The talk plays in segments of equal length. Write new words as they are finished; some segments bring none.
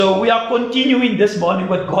So we are continuing this morning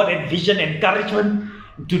with God and Vision Encouragement.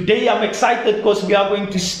 Today I'm excited because we are going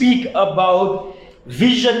to speak about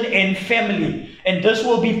vision and family. And this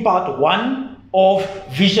will be part 1 of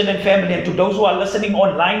vision and family. And to those who are listening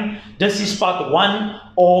online, this is part 1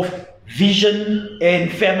 of vision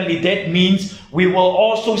and family. That means we will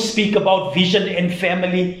also speak about vision and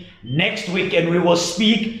family next week. And we will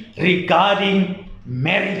speak regarding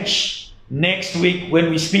marriage next week when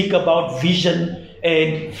we speak about vision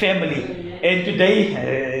and family. And today,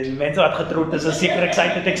 mense wat getroud is seker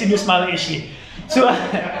excited. Ek sien jou smile, Ashley.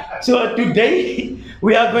 So today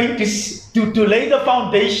we are going to lay the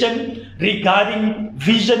foundation regarding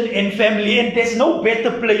vision and family. And there's no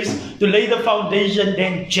better place to lay the foundation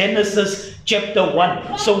than Genesis chapter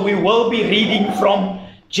 1. So we will be reading from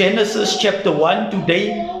Genesis chapter 1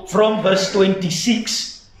 today, from verse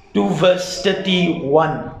 26 to verse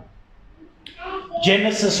 31.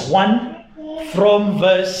 Genesis 1 from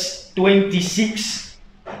verse 26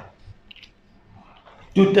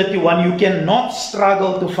 to 31. You cannot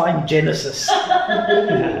struggle to find Genesis.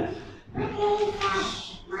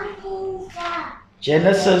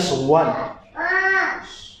 Genesis 1.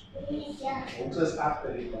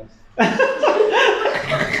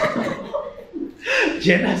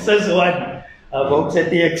 Genesis 1. Wou sê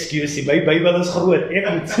die excuse, my Bybel is groot. Ek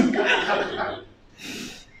moet soek.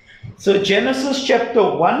 So Genesis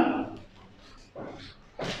chapter 1.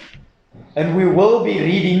 And we will be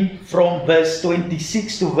reading from verse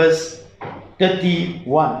 26 to verse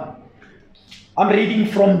 31. I'm reading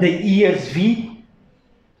from the ESV.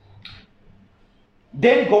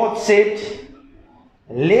 Then God said,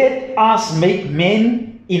 "Let us make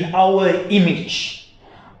men in our image,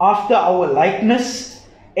 after our likeness,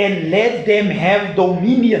 and let them have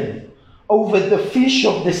dominion over the fish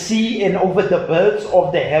of the sea, and over the birds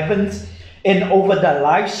of the heavens, and over the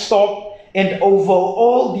livestock, and over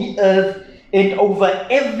all the earth, and over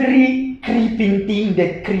every creeping thing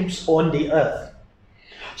that creeps on the earth."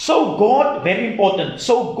 So God, very important,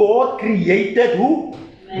 so God created who?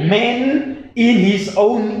 Man in his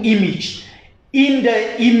own image. In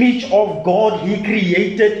the image of God he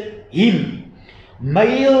created him.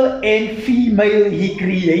 Male and female he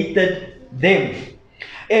created them.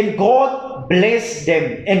 And God blessed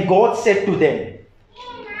them, and God said to them,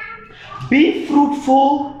 "Be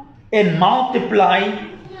fruitful and multiply,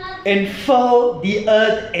 and fill the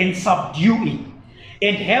earth and subdue it,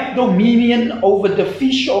 and have dominion over the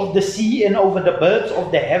fish of the sea, and over the birds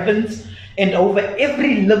of the heavens, and over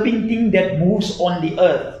every living thing that moves on the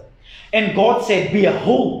earth." And God said,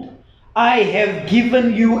 "Behold, I have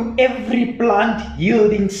given you every plant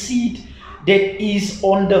yielding seed that is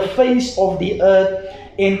on the face of the earth,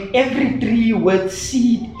 and every tree with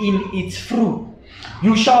seed in its fruit.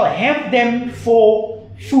 You shall have them for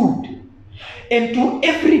food. And to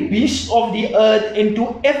every beast of the earth, and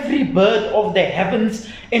to every bird of the heavens,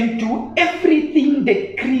 and to everything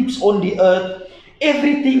that creeps on the earth,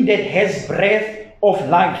 everything that has breath of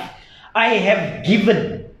life, I have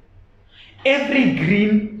given every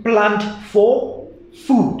green plant for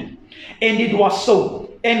food." And it was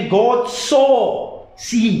so. And God saw,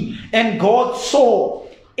 and God saw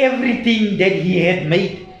everything that he had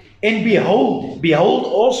made. And behold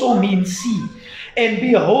also means see. And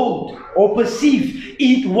behold, or perceive,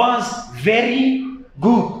 it was very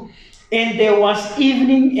good. And there was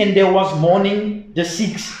evening and there was morning, the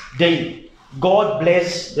 6th day. God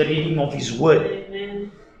bless the reading of his word.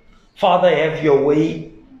 Amen. Father, have your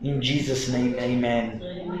way in Jesus' name. Amen.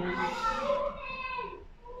 Amen.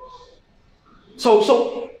 So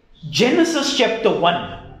Genesis chapter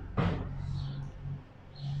 1.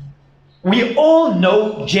 We all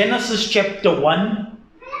know Genesis chapter 1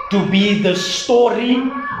 to be the story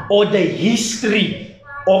or the history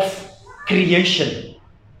of creation.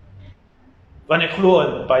 Want ek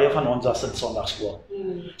glo baie van ons as dit Sondagskool.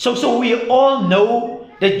 So we all know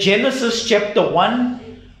that Genesis chapter 1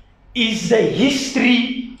 is the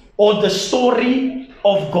history or the story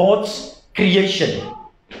of God's creation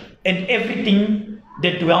and everything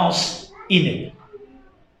that dwells in it.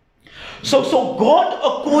 So God,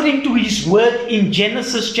 according to his word in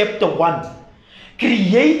Genesis chapter 1,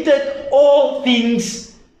 created all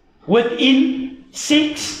things within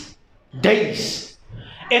 6 days.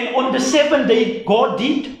 And on the 7th day, God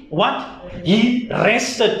did what? He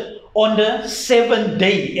rested on the 7th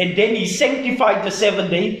day. And then he sanctified the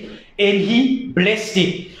 7th day and he blessed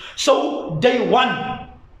it. So day 1,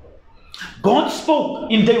 God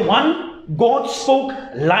spoke. In day 1, God spoke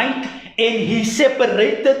light and he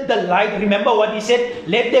separated the light. Remember what he said?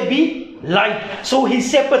 Let there be light. So he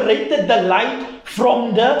separated the light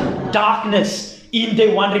from the darkness. in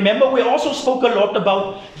day 1. Remember, we also spoke a lot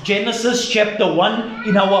about Genesis chapter 1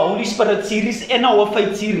 in our Holy Spirit series and our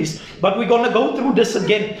faith series. But we're going to go through this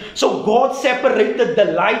again. So God separated the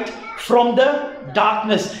light from the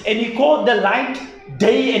darkness. And He called the light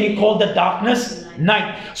day and He called the darkness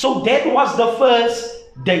night. So that was the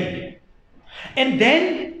first day. And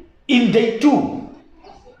then in day 2,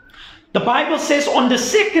 the Bible says on the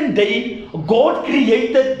second day, God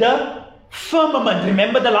created the firmament.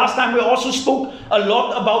 Remember the last time we also spoke a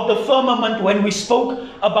lot about the firmament when we spoke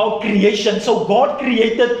about creation. So God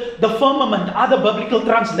created the firmament. Other biblical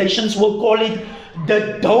translations will call it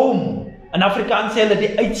the dome. In Afrikaans sê hulle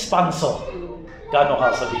die uitspansel. Daar nog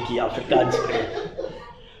as 'n bietjie Afrikaans spreek.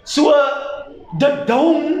 So the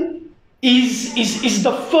dome is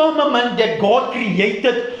the firmament that God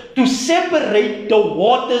created to separate the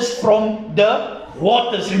waters from the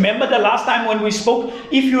waters. Remember the last time when we spoke,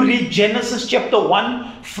 if you read Genesis chapter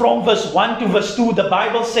 1 from verse 1 to verse 2, the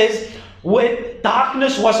Bible says, when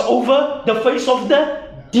darkness was over the face of the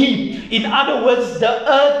deep. In other words, the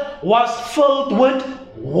earth was filled with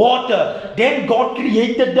water. Then God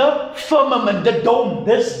created the firmament, the dome,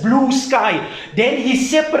 this blue sky. Then He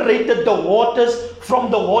separated the waters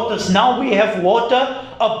from the waters. Now we have water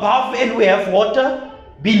above and we have water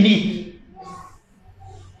beneath.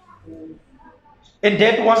 And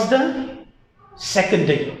that was the second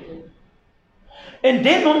day. And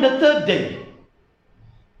then on the third day,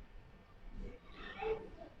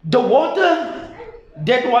 the water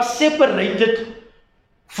that was separated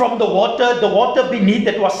from the water beneath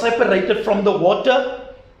that was separated from the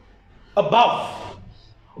water above,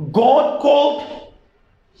 God called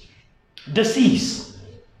the seas.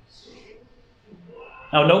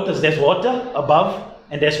 Now notice there's water above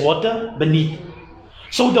and there's water beneath.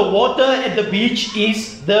 So the water at the beach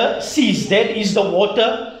is the seas. That is the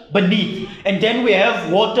water beneath. And then we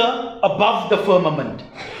have water above the firmament.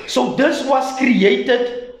 So this was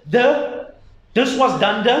created, this was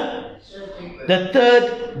done the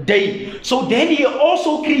third day. So then He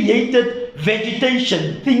also created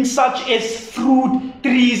vegetation, things such as fruit,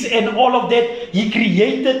 trees and all of that. He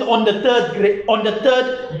created on the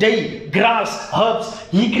third day, grass, herbs.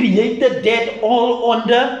 He created that all on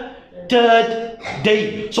the third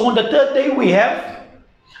day. So on the third day we have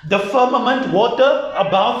the firmament, water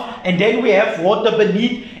above, and then we have water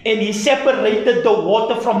beneath, and He separated the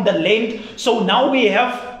water from the land. So now we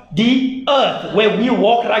have the earth where we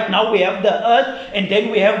walk right now. We have the earth, and then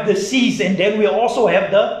we have the seas, and then we also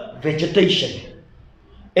have the vegetation.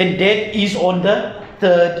 And that is on the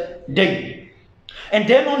third day. And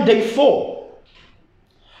then on day 4,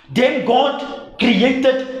 then God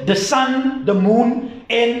created the sun, the moon,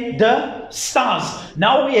 and the stars.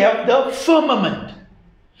 Now we have the firmament.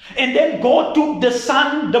 And then God took the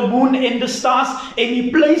sun, the moon, and the stars, and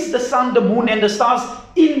He placed the sun, the moon, and the stars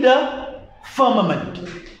in the firmament.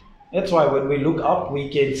 That's why when we look up, we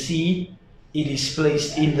can see it is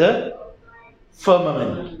placed in the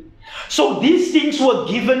firmament. So these things were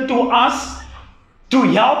given to us to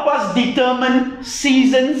help us determine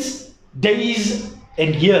seasons, days,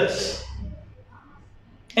 and years.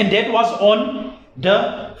 And that was on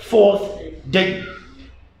the 4th day.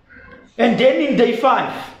 And then in day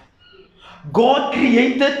 5, God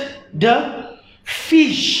created the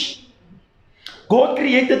fish. God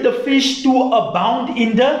created the fish to abound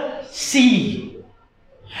in the sea,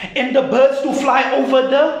 and the birds to fly over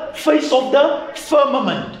the face of the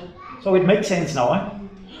firmament. So it makes sense now, eh?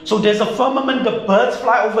 So there's a firmament, the birds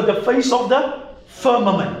fly over the face of the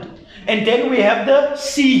firmament. And then we have the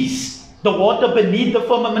seas, the water beneath the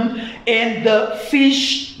firmament, and the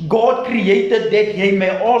fish God created that He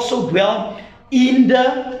may also dwell in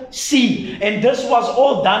the sea. And this was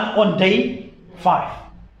all done on day 5.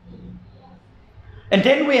 And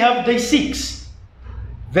then we have day 6.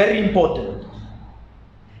 Very important.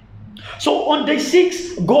 So on day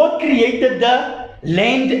 6, God created the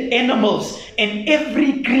land animals and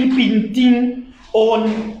every creeping thing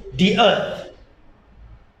on the earth.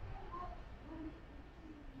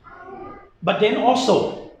 But then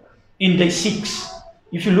also in day 6,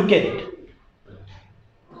 if you look at it,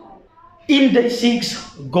 in day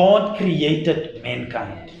 6, God created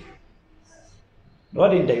mankind.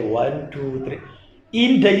 Not in day 1, 2, 3.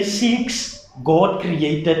 In day 6, God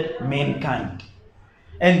created mankind.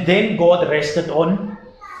 And then God rested on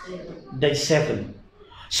day 7.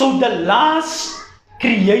 So the last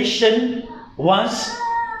creation was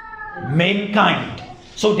mankind.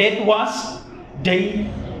 So that was day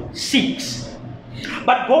 6.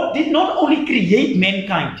 But God did not only create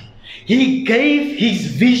mankind, He gave His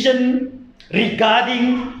vision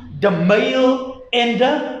regarding the male and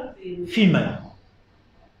the female.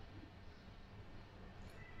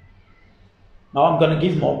 Now I'm going to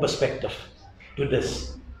give more perspective to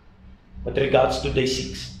this with regards to day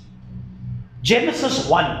 6. Genesis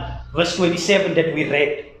 1 verse 27 that we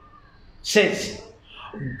read says,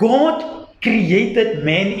 God created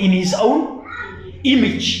man in his own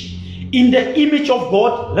image. In the image of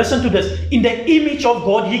God, listen to this, in the image of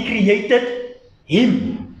God he created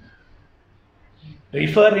him.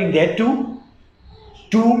 Referring there to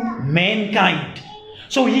mankind.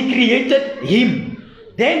 So he created him.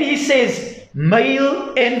 Then he says,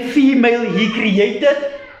 male and female he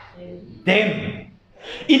created them.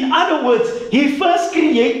 In other words, he first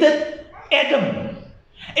created Adam.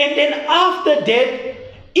 And then after that,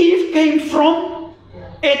 Eve came from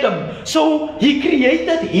Adam. So he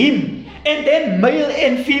created him. And then male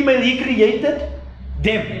and female, he created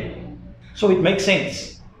them. So it makes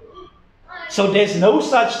sense. So there's no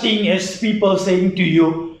such thing as people saying to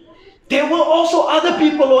you, there were also other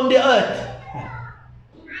people on the earth.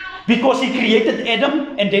 Because he created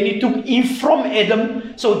Adam and then he took Eve from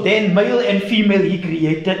Adam. So then male and female, he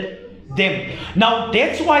created them. Now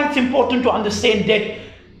that's why it's important to understand that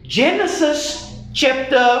Genesis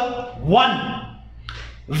chapter 1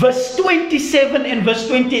 verse 27 and verse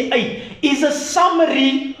 28 is a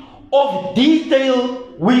summary of detail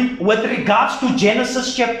with regards to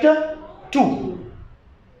Genesis chapter 2.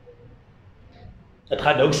 Het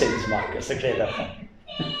gaat ook sens maak as ek sê dat.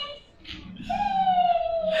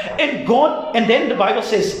 And then the Bible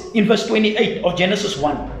says in verse 28 of Genesis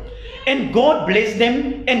 1, and God blessed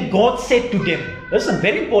them and God said to them, listen,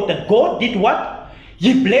 very important, God did what?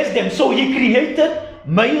 He blessed them. So he created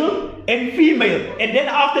male and female. And then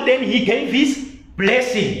after them, he gave his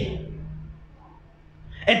blessing.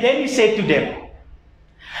 And then he said to them,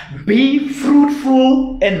 be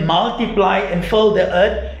fruitful and multiply and fill the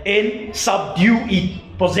earth and subdue it,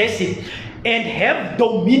 possess it, and have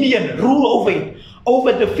dominion, rule over it,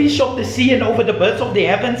 over the fish of the sea and over the birds of the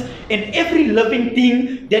heavens and every living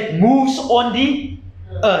thing that moves on the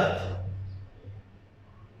earth.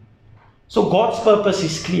 So God's purpose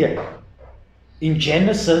is clear in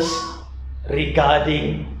Genesis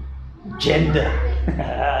regarding gender.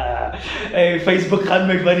 Hey, Facebook gaan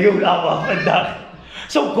my video nou vandag.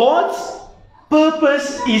 So God's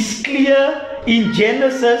purpose is clear in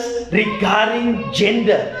Genesis regarding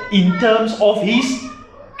gender in terms of his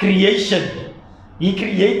creation. He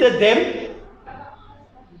created them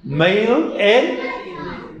male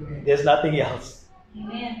and there's nothing else.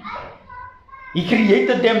 Amen. He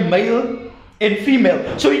created them male and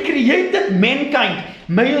female. So he created mankind,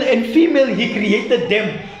 male and female, he created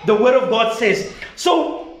them. The word of God says.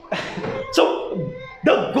 So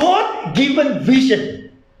the God-given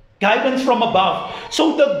vision, guidance from above.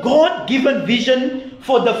 So the God-given vision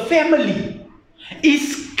for the family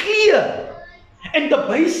is clear. And the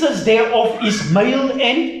basis thereof is male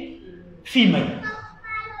and female.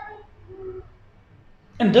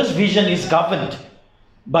 And this vision is governed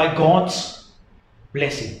by God's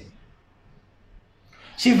blessing.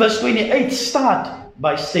 See, verse 28 start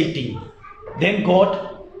by stating, then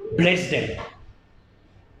God blessed them.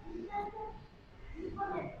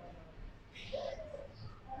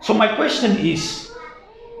 So my question is,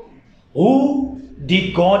 who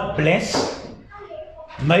did God bless?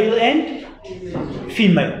 Male and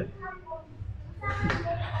female.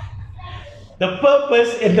 The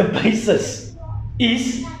purpose and the basis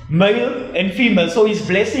is male and female. So his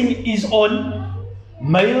blessing is on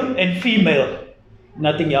male and female,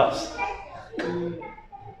 nothing else.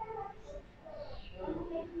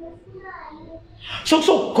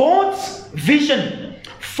 So God's vision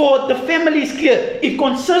for the family is clear. It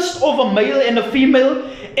consists of a male and a female,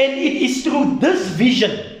 and it is through this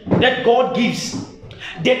vision that God gives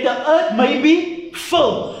that the earth may be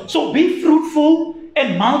filled. So be fruitful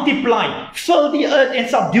and multiply, fill the earth and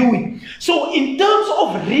subdue it. So in terms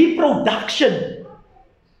of reproduction,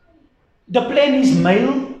 the plan is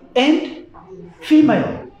male and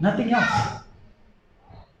female, nothing else.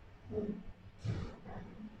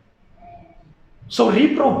 So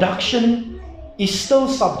reproduction is still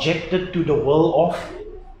subjected to the will of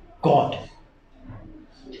God.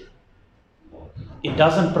 It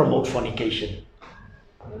doesn't promote fornication.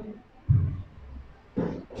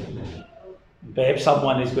 Perhaps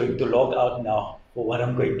someone is going to log out now for what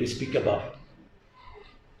I'm going to speak about.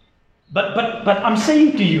 But I'm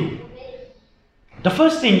saying to you, the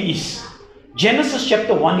first thing is, Genesis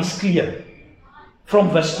chapter 1 is clear. From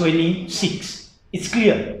verse 26, it's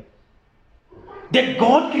clear that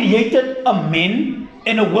God created a man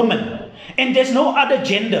and a woman, and there's no other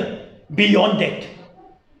gender beyond that.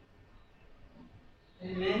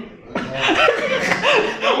 Amen.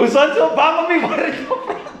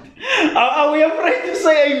 Are we afraid to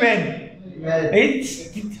say amen?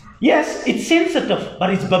 Yes, it's sensitive, but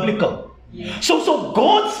it's biblical. So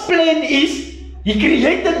God's plan is He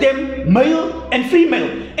created them male and female.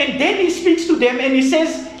 And then He speaks to them and He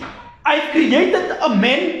says, I've created a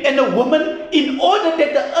man and a woman in order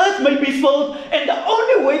that the earth may be filled. And the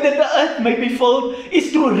only way that the earth may be filled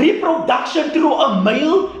is through reproduction, through a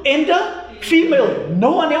male and a female.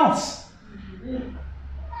 No one else.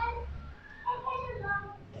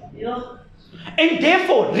 And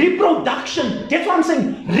therefore, reproduction, that's what I'm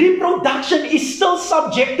saying, reproduction is still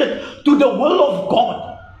subjected to the will of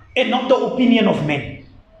God and not the opinion of men.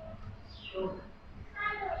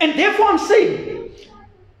 And therefore I'm saying,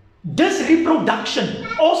 this reproduction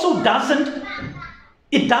also doesn't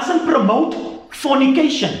promote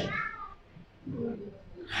fornication.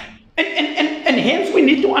 And hence we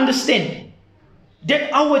need to understand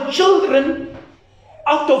that our children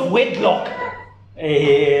out of wedlock,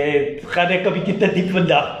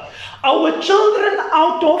 our children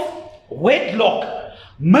out of wedlock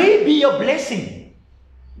may be a blessing,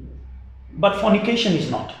 but fornication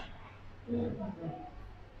is not.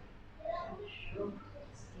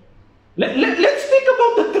 Let's speak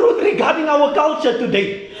about the truth regarding our culture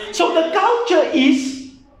today. So the culture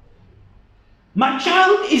is, my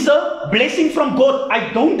child is a blessing from God.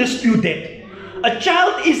 I don't dispute that. A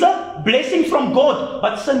child is a blessing from God,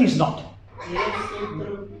 but sin is not.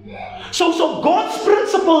 So God's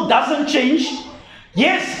principle doesn't change.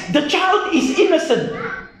 Yes, the child is innocent,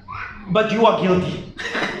 but you are guilty.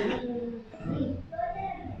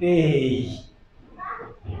 Hey.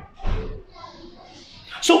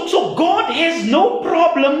 So God has no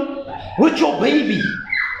problem with your baby,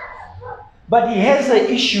 but He has an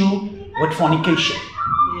issue with fornication.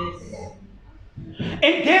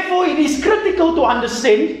 And therefore it is critical to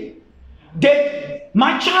understand that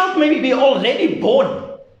my child may be already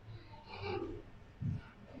born,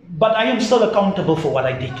 but I am still accountable for what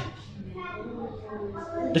I did.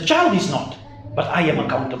 The child is not, but I am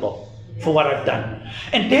accountable for what I've done.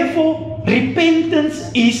 And therefore,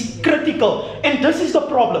 repentance is critical. And this is the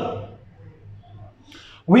problem.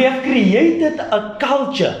 We have created a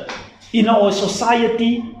culture in our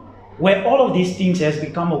society where all of these things has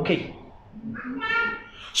become okay.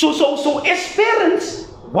 So as parents,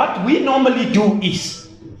 what we normally do is,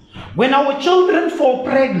 when our children fall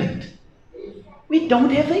pregnant, we don't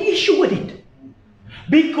have an issue with it.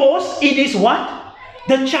 Because it is what?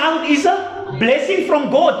 The child is a blessing from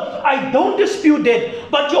God. I don't dispute that.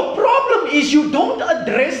 But your problem is you don't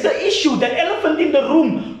address the issue, the elephant in the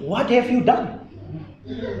room. What have you done?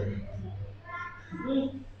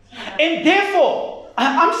 And therefore,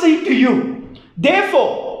 I'm saying to you,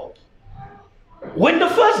 therefore, when the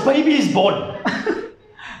first baby is born,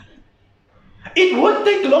 it won't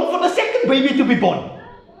take long for the second baby to be born.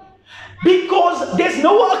 Because there's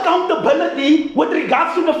no accountability with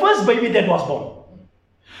regards to the first baby that was born.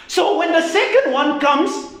 So when the second one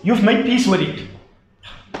comes, you've made peace with it.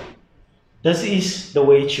 This is the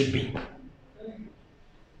way it should be.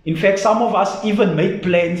 In fact, some of us even make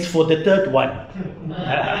plans for the third one.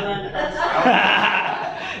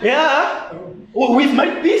 Yeah, we've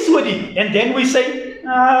made peace with it. And then we say,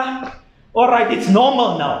 all right, it's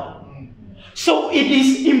normal now. So it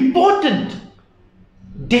is important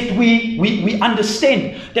that we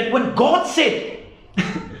understand that when God said,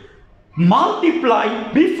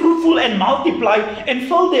 multiply, be fruitful and multiply and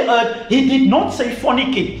fill the earth, He did not say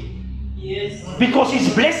fornicate. Yes. Because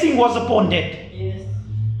His blessing was upon that. Yes.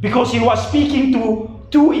 Because He was speaking to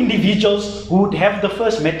two individuals who would have the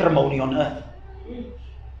first matrimony on earth.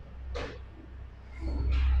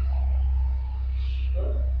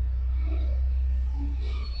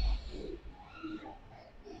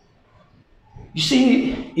 You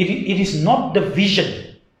see, it is not the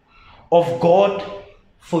vision of God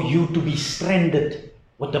for you to be stranded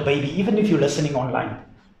with the baby, even if you're listening online.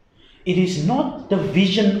 It is not the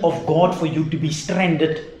vision of God for you to be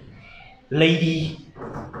stranded, lady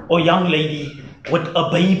or young lady, with a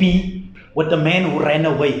baby, with a man who ran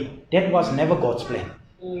away. That was never God's plan.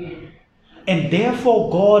 And therefore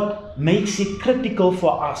God makes it critical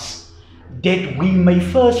for us that we may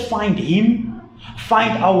first find Him,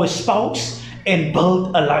 find our spouse, and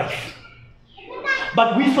build a life.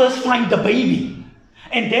 But we first find the baby,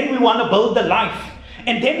 and then we want to build the life.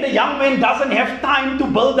 And then the young man doesn't have time to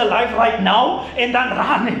build a life right now, and then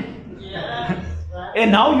run. Yes.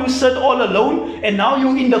 And now you sit all alone, and now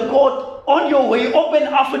you're in the court on your way up and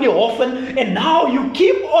after the orphan, and now you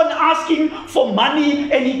keep on asking for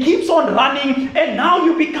money, and he keeps on running, and now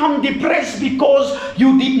you become depressed because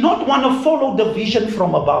you did not want to follow the vision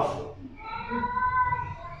from above.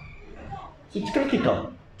 It's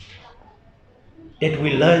critical that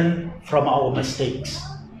we learn from our mistakes.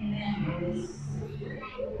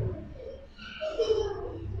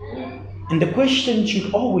 And the question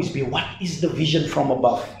should always be, what is the vision from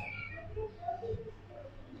above?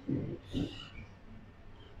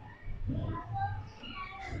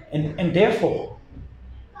 And therefore,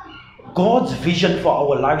 God's vision for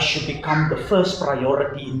our lives should become the first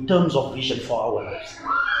priority in terms of vision for our lives.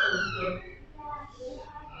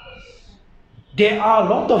 There are a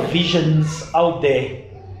lot of visions out there,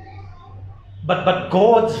 but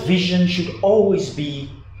God's vision should always be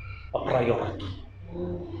a priority.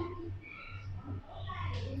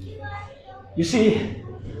 You see,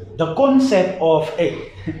 the concept of,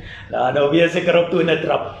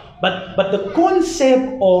 but the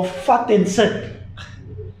concept of vat and sit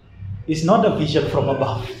is not a vision from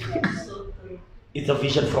above. It's a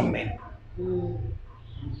vision from man.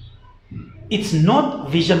 It's not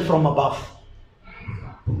vision from above.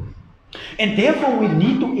 And therefore we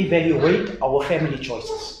need to evaluate our family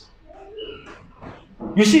choices.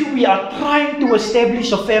 You see, we are trying to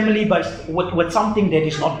establish a family with something that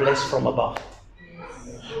is not blessed from above.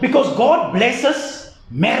 Because God blesses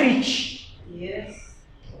marriage. Yes.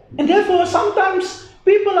 And therefore sometimes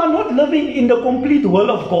people are not living in the complete will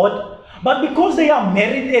of God, but because they are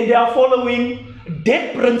married and they are following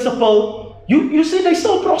that principle, you see they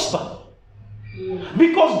still prosper.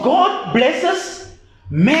 Because God blesses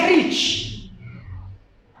marriage.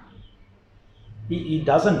 He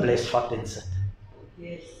doesn't bless fat and sit.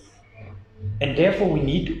 Yes. And therefore we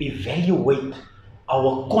need to evaluate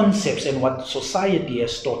our concepts and what society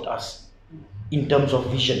has taught us in terms of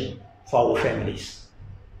vision for our families.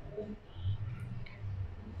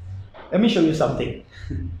 Let me show you something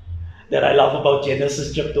that I love about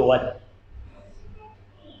Genesis chapter 1.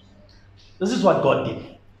 This is what God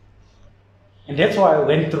did. And that's why I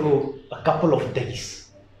went through a couple of days.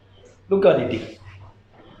 Look what He did.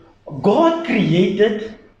 God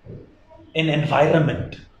created an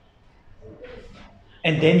environment.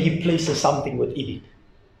 And then He places something within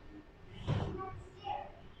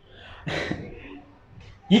it.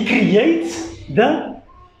 He creates the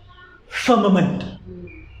firmament.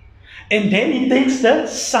 And then He takes the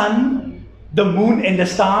sun, the moon, and the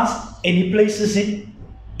stars, and He places it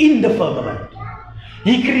in the firmament.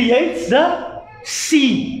 He creates the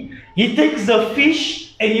sea. He takes the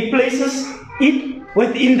fish and He places it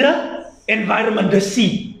within the environment, the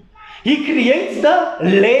sea. He creates the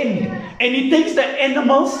land and He takes the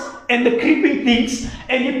animals and the creeping things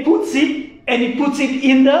and He puts it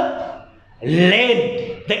in the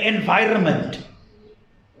land, the environment.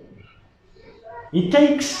 He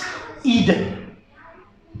takes Eden,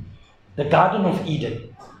 the Garden of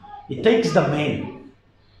Eden. He takes the man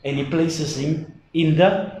and He places him in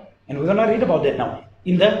the, and we're going to read about that now,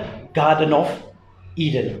 in the Garden of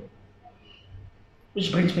Eden.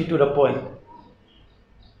 Which brings me to the point.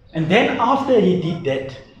 And then after He did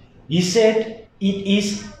that, He said, it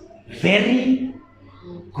is very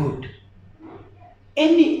good.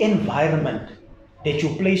 Any environment that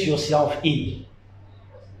you place yourself in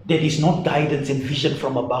that is not guidance and vision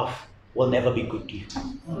from above will never be good to you.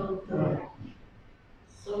 So true.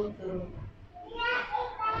 So true.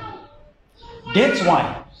 That's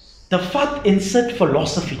why the vat and sit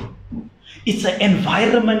philosophy, it's an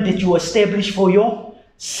environment that you establish for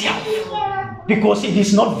yourself, because it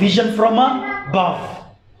is not vision from above.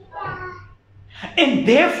 And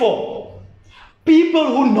therefore, people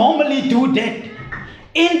who normally do that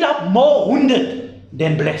end up more wounded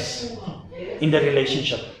than blessed in the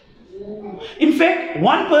relationship. In fact,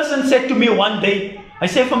 one person said to me one day, hy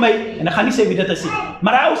sê vir my, en ek gaan nie sê wie dit is nie,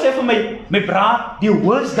 maar hy sê vir my, my bra, die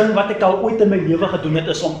worst ding wat ek al ooit in my lewe gedoen het,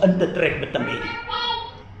 is om in te trek met 'n man.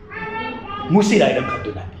 Moes nie daai ding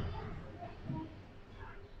gedoen het.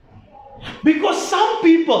 Because some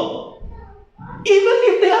people, even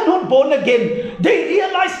if they are not born again, they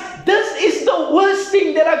realize this is the worst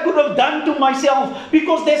thing that I could have done to myself,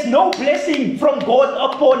 because there's no blessing from God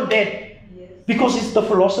upon that. Because it's the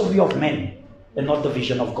philosophy of man and not the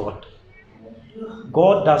vision of God.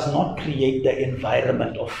 God does not create the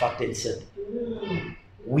environment of fat and sit.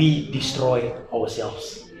 We destroy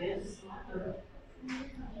ourselves.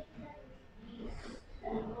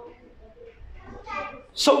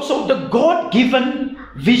 So the God-given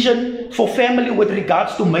vision for family with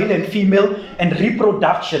regards to male and female and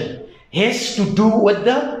reproduction has to do with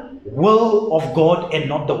the will of God and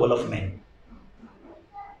not the will of man.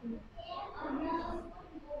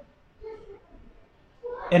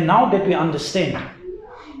 And now that we understand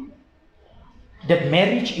that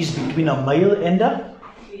marriage is between a male and a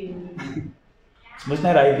It's mos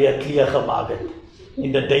net hy weer clear gemaak het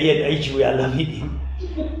in the day and age we are living in.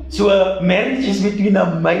 So a marriage is between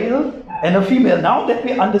a male and a female. Now that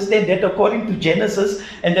we understand that according to Genesis,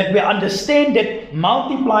 and that we understand that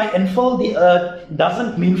multiply and fill the earth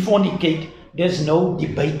doesn't mean fornicate, there's no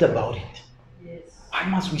debate about it. Yes. Why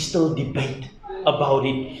must we still debate about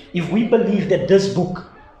it? If we believe that this book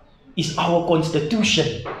is our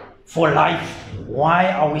constitution for life,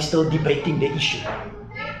 why are we still debating the issue?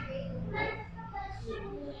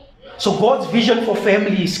 So God's vision for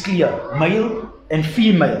family is clear, male and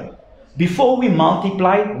female. Before we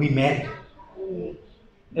multiply, we marry.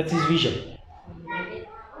 That's his vision.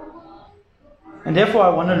 And therefore I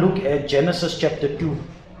want to look at Genesis chapter 2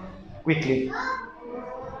 quickly.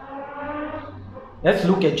 Let's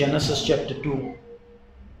look at Genesis chapter 2.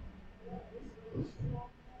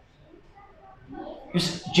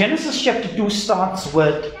 Genesis chapter 2 starts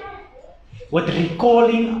with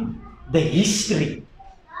recalling the history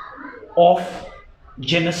of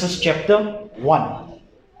Genesis chapter 1.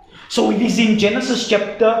 So it is in Genesis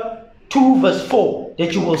chapter 2 verse 4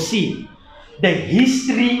 that you will see the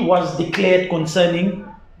history was declared concerning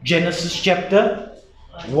Genesis chapter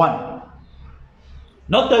 1.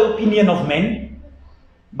 Not the opinion of men,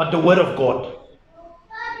 but the word of God.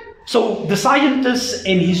 So the scientist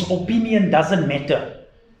and his opinion doesn't matter,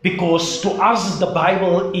 because to us the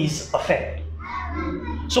Bible is a fact.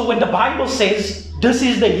 So when the Bible says this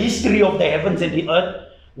is the history of the heavens and the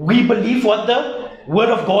earth, we believe what the Word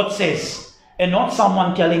of God says, and not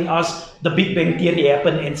someone telling us the Big Bang Theory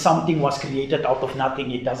happened and something was created out of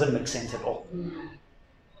nothing. It doesn't make sense at all.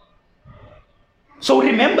 So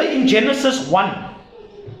remember in Genesis 1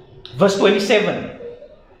 verse 27,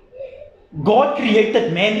 God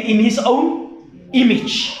created man in his own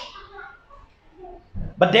image.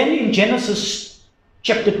 But then in Genesis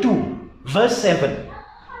chapter 2 verse 7,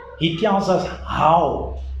 he tells us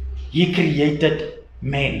how he created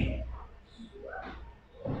man.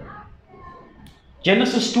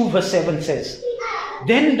 Genesis 2 verse 7 says,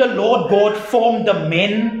 Then the Lord God formed the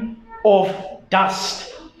man of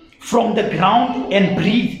dust from the ground and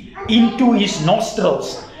breathed into his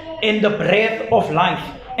nostrils and the breath of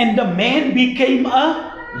life, and the man became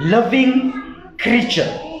a living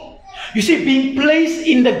creature. You see, being placed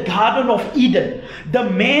in the Garden of Eden, the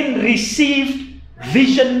man received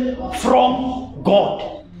vision from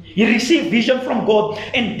God. He received vision from God,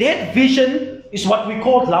 and that vision is what we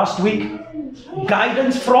called last week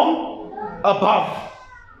guidance from above.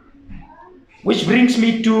 Which brings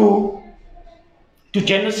me to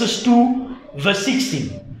Genesis 2 verse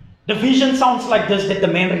 16. The vision sounds like this that the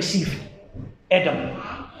man received, Adam.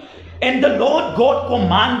 And the Lord God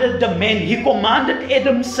commanded the man, he commanded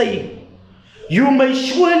Adam saying, You may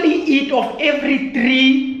surely eat of every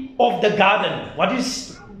tree of the garden. What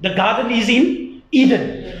is the garden? Is in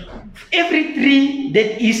Eden. Every tree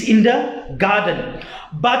that is in the garden.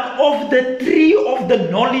 But of the tree of the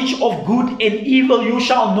knowledge of good and evil you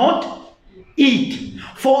shall not eat.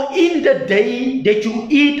 For in the day that you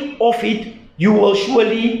eat of it, you will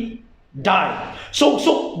surely die.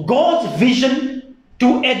 So God's vision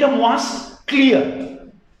to Adam was clear.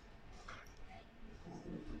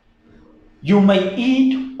 You may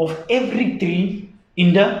eat of every tree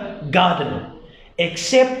in the garden,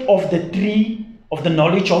 except of the tree of the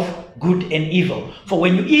knowledge of good and evil. For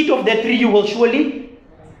when you eat of that tree, you will surely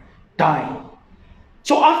die.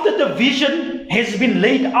 So after the vision has been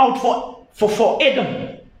laid out for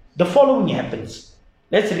Adam, the following happens.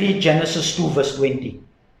 Let's read Genesis 2 verse 20.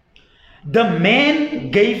 The man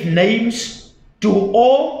gave names to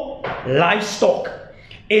all livestock,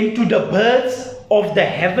 and to the birds of the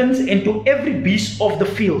heavens, and to every beast of the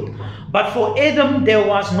field. But for Adam there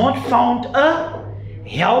was not found a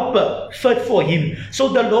helper fit for him. So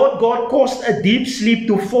the Lord God caused a deep sleep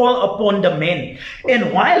to fall upon the man,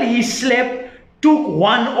 and while he slept, took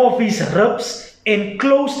one of his ribs and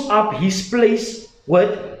closed up his place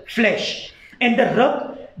with flesh. And the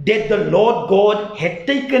rib that the Lord God had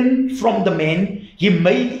taken from the man, he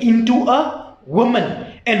made into a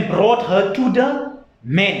woman and brought her to the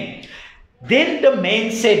man. Then the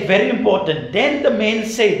man said, very important, then the man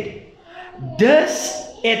said, This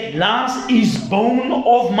at last is bone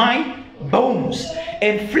of my bones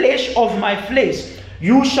and flesh of my flesh.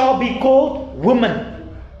 You shall be called woman,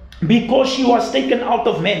 because she was taken out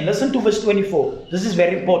of man. Listen to verse 24. This is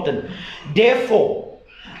very important. Therefore,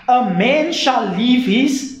 a man shall leave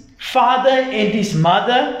his father and his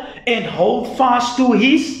mother and hold fast to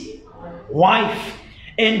his wife,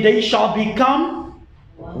 and they shall become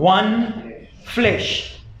one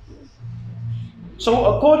flesh.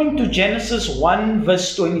 So according to Genesis 1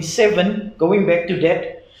 verse 27, going back to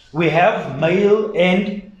that, we have male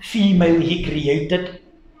and female, he created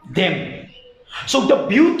them. So the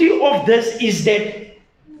beauty of this is that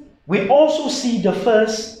we also see the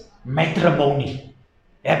first matrimony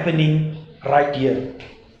happening right here.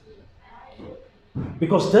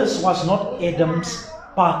 Because this was not Adam's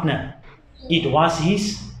partner, it was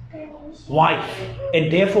his wife.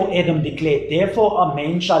 And therefore Adam declared, therefore a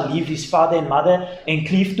man shall leave his father and mother and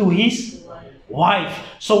cleave to his wife.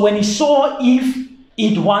 So when he saw Eve,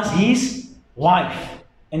 it was his wife.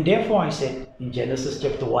 And therefore I said in Genesis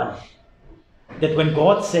chapter 1, that when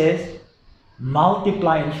God says,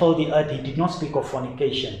 multiply and fill the earth, He did not speak of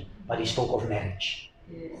fornication, but He spoke of marriage.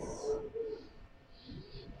 Yes.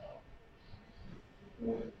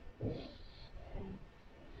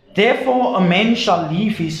 Therefore a man shall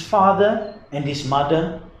leave his father and his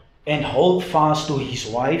mother and hold fast to his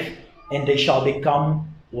wife, and they shall become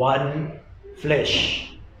one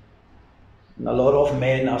flesh. And a lot of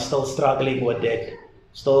men are still struggling with that,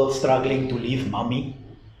 still struggling to leave mommy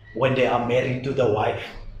when they are married to the wife.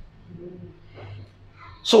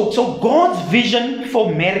 So God's vision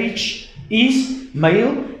for marriage is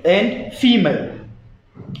male and female.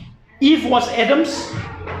 Eve was Adam's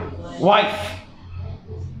wife.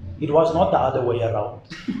 It was not the other way around.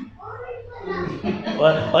 It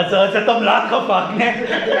was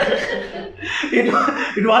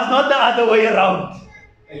not the other way around.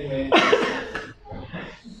 Amen.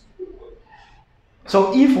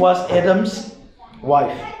 So Eve was Adam's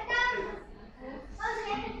wife,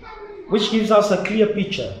 which gives us a clear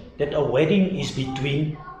picture that a wedding is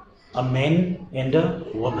between a man and a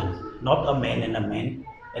woman, not a man and a man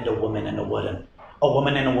and a woman and a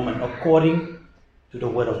woman, according to the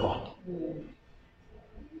Word of God.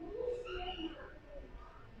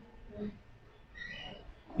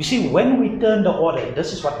 You see, when we turn the order,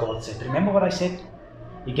 this is what God said. Remember what I said?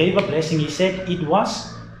 He gave a blessing. He said it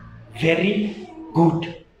was very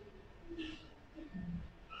good.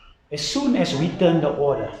 As soon as we turn the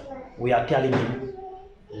order, we are telling Him,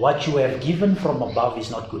 what you have given from above is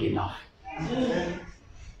not good enough.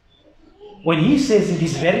 When He says it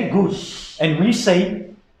is very good, and we say,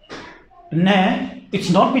 nah, it's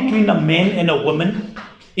not between a man and a woman,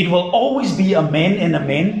 it will always be a man and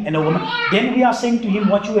a woman, then we are saying to Him,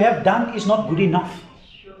 what you have done is not good enough.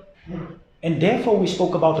 And therefore we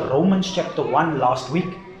spoke about Romans chapter 1 last week,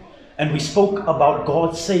 and we spoke about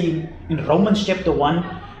God saying in Romans chapter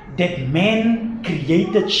 1 that man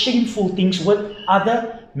created shameful things with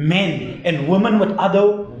other men and women with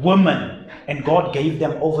other women, and God gave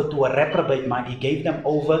them over to a reprobate mind. He gave them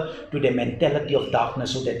over to the mentality of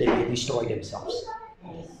darkness so that they may destroy themselves.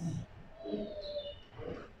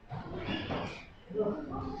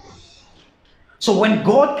 So when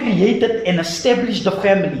God created and established the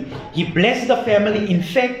family, He blessed the family. In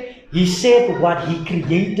fact, He said what He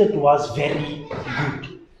created was very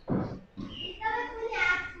good.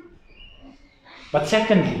 But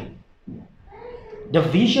secondly, the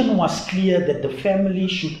vision was clear that the family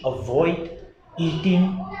should avoid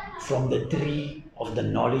eating from the tree of the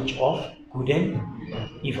knowledge of good and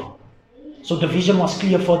evil. So the vision was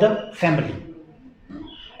clear for the family.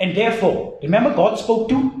 And therefore, remember, God spoke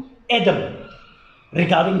to Adam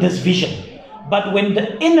regarding this vision. But when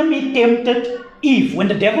the enemy tempted Eve, when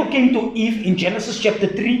the devil came to Eve in Genesis chapter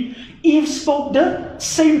 3, Eve spoke the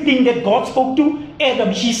same thing that God spoke to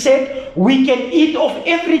Adam. She said, we can eat of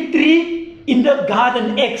every tree in the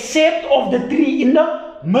garden except of the tree in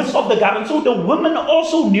the midst of the garden. So the woman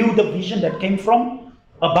also knew the vision that came from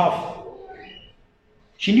above.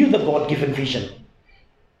 She knew the God-given vision.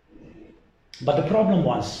 But the problem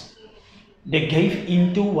was, they gave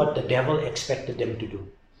into what the devil expected them to do.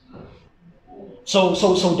 So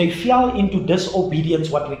they fell into disobedience,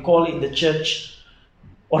 what we call in the church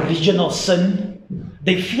original sin.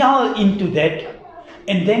 They fell into that,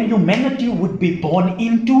 and then humanity would be born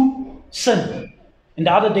into sin. And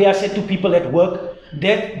the other day I said to people at work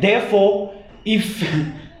that therefore, if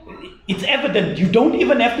it's evident, you don't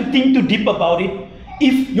even have to think too deep about it.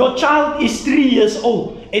 If your child is 3 years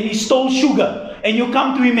old and he stole sugar, and you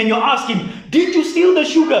come to him and you ask him, did you steal the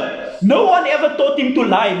sugar? No one ever taught him to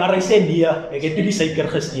lie. Maar hy sê nee, ek het nie die suiker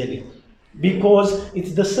gesteel nie. Because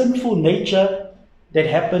it's the sinful nature that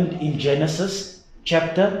happened in Genesis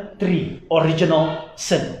chapter 3, original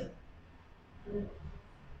sin.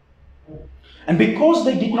 And because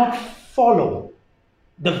they did not follow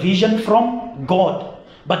the vision from God,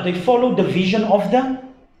 but they followed the vision of the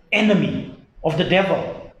enemy, of the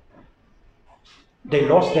devil, they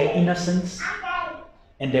lost their innocence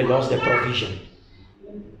and they lost their provision.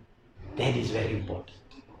 That is very important.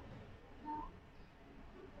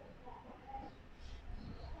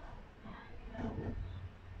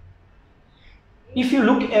 If you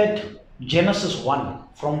look at Genesis 1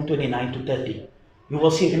 from 29 to 30. You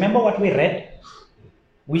will see, remember what we read?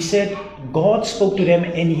 We said God spoke to them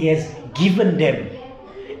and He has given them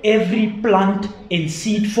every plant and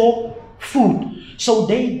seed for food. So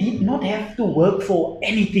they did not have to work for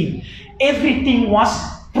anything. Everything was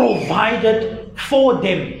provided for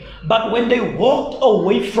them. But when they walked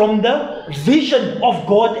away from the vision of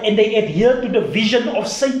God and they adhered to the vision of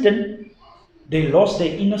Satan, they lost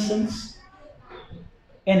their innocence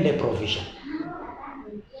and their provision.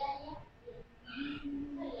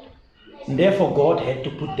 And therefore God had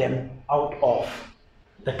to put them out of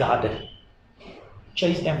the garden.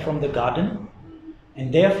 Chase them from the garden.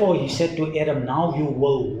 And therefore He said to Adam, now you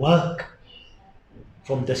will work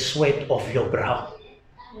from the sweat of your brow.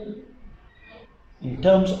 In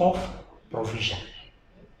terms of provision.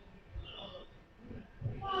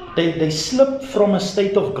 They slipped from a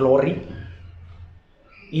state of glory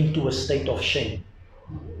into a state of shame.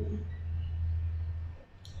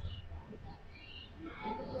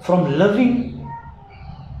 From living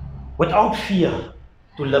without fear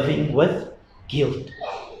to living with guilt.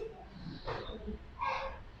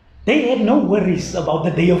 They had no worries about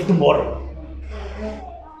the day of tomorrow.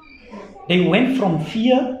 They went from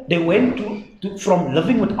fear, they went from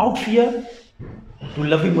living without fear to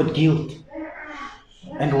living with guilt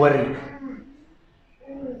and worry.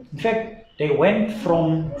 In fact, they went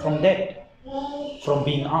from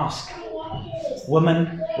being asked,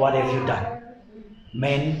 women, what have you done?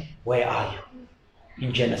 Men, where are you?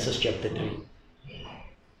 In Genesis chapter 3.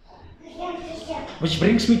 Which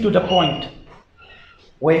brings me to the point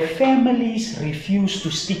where families refuse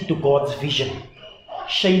to stick to God's vision.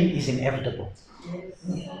 Shame is inevitable.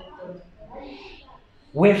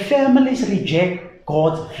 Where families reject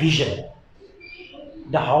God's vision,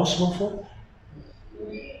 the house will fall.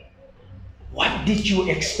 What did you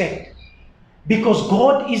expect? Because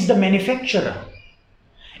God is the manufacturer.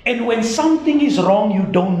 And when something is wrong, you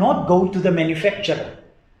do not go to the manufacturer.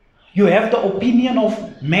 You have the opinion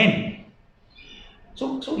of man.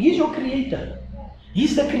 So He's your creator.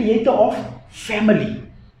 He's the creator of family.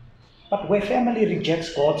 But where family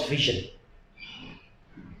rejects God's vision,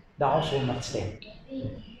 the house will not stand.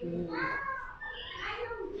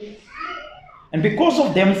 And because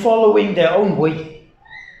of them following their own way,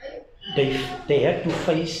 they had to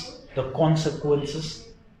face the consequences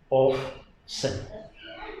of sin.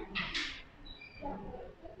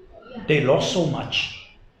 They lost so much.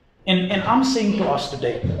 And I'm saying to us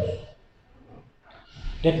today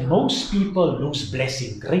that most people lose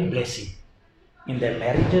blessing, great blessing, in their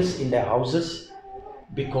marriages, in their houses,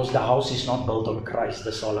 because the house is not built on Christ,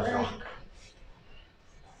 the solid rock.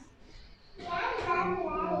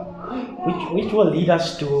 Which will lead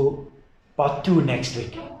us to part 2 next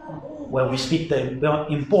week, where we speak the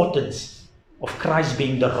importance of Christ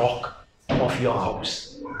being the rock of your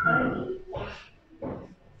house.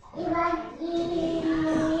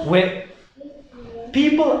 Where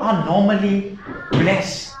people are normally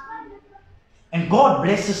blessed, and God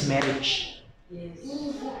blesses marriage.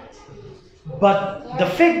 But the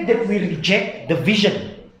fact that we reject the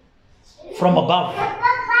vision from above,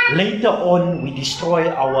 later on we destroy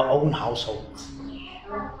our own households.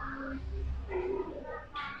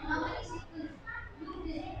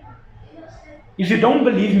 If you don't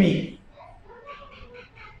believe me,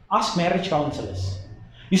 ask marriage counselors.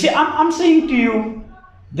 You see, I'm saying to you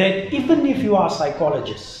that even if you are a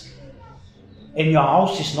psychologist and your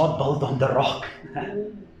house is not built on the rock,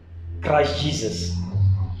 Christ Jesus,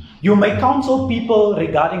 you may counsel people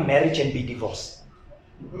regarding marriage and be divorced.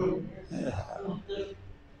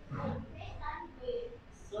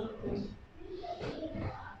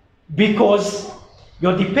 Because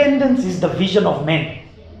your dependence is the vision of men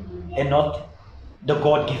and not the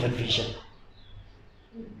God-given vision.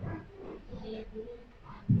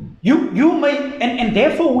 You may, and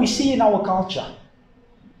therefore we see in our culture,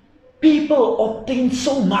 people obtain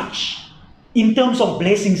so much in terms of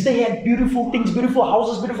blessings. They had beautiful things, beautiful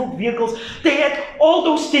houses, beautiful vehicles. They had all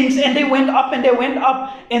those things, and they went up and they went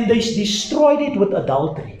up, and they destroyed it with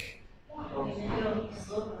adultery.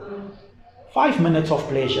 5 minutes of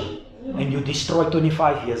pleasure, and you destroy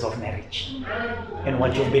 25 years of marriage and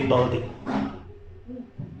what you've been building.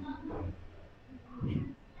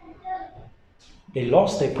 They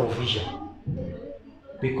lost their provision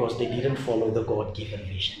because they didn't follow the God-given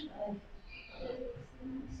vision.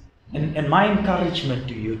 And my encouragement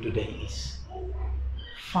to you today is,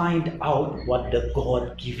 find out what the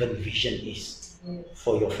God-given vision is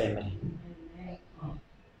for your family.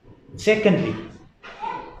 Secondly,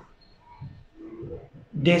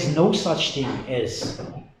 there's no such thing as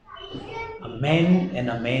a man and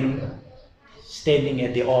a man standing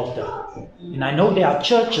at the altar. And I know there are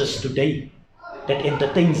churches today that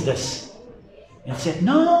entertains this and said,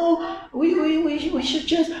 no, we should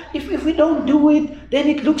just, if we don't do it, then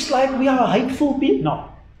it looks like we are hateful people. No.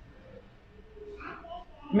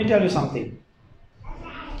 Let me tell you something.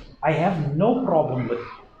 I have no problem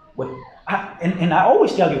and I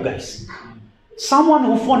always tell you guys, someone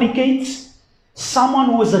who fornicates, someone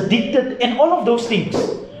who is addicted, and all of those things,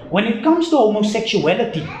 when it comes to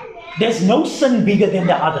homosexuality, there's no sin bigger than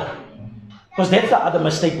the other. Because that's the other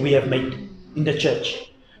mistake we have made in the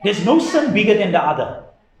church. There's no sin bigger than the other.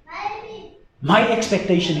 My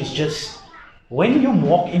expectation is just, when you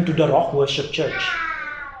walk into the Rock Worship Church,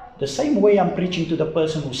 the same way I'm preaching to the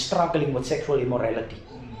person who's struggling with sexual immorality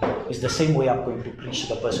is the same way I'm going to preach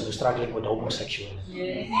to the person who's struggling with homosexuality.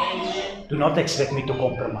 Yes. Do not expect me to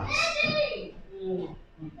compromise.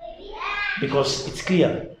 Because it's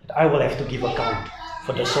clear that I will have to give account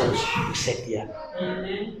for the souls who sat here.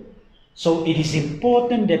 Amen. So it is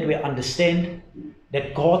important that we understand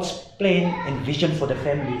that God's plan and vision for the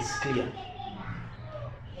family is clear.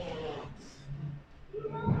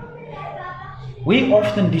 We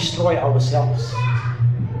often destroy ourselves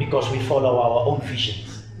because we follow our own visions.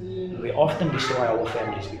 We often destroy our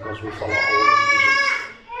families because we follow our own visions.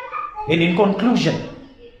 And in conclusion,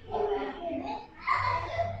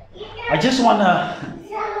 I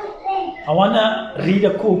wanna read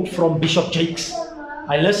a quote from Bishop Jakes.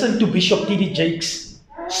 I listened to Bishop T.D. Jakes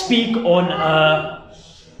speak on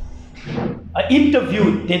an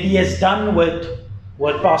interview that he has done with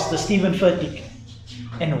Pastor Stephen Furtick.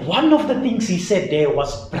 And one of the things he said there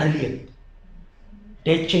was brilliant.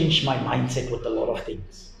 That changed my mindset with a lot of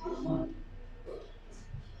things.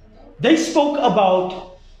 They spoke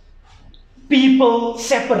about people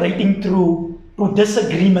separating through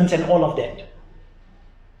disagreements and all of that.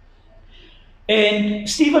 And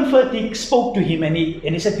Stephen Furtick spoke to him and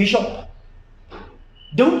he said, Bishop,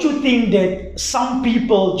 don't you think that some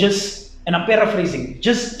people just, and I'm paraphrasing,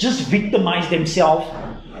 just victimize themselves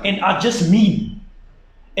and are just mean,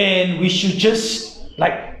 and we should just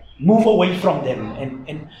like move away from them?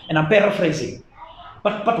 And I'm paraphrasing.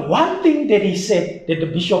 But one thing that he said, that the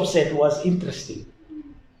bishop said, was interesting.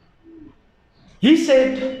 He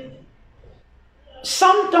said,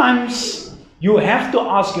 sometimes you have to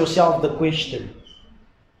ask yourself the question,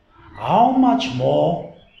 how much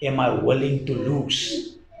more am I willing to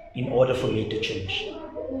lose in order for me to change?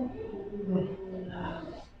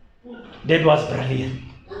 That was brilliant.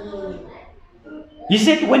 He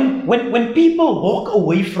said, when people walk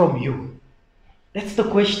away from you, that's the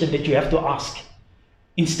question that you have to ask.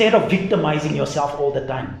 Instead of victimizing yourself all the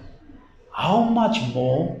time, how much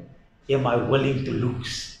more am I willing to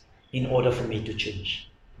lose in order for me to change?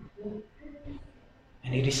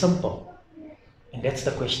 And it is simple. And that's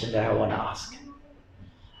the question that I want to ask.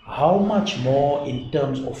 How much more in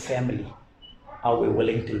terms of family are we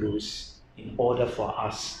willing to lose in order for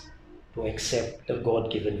us to accept the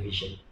God-given vision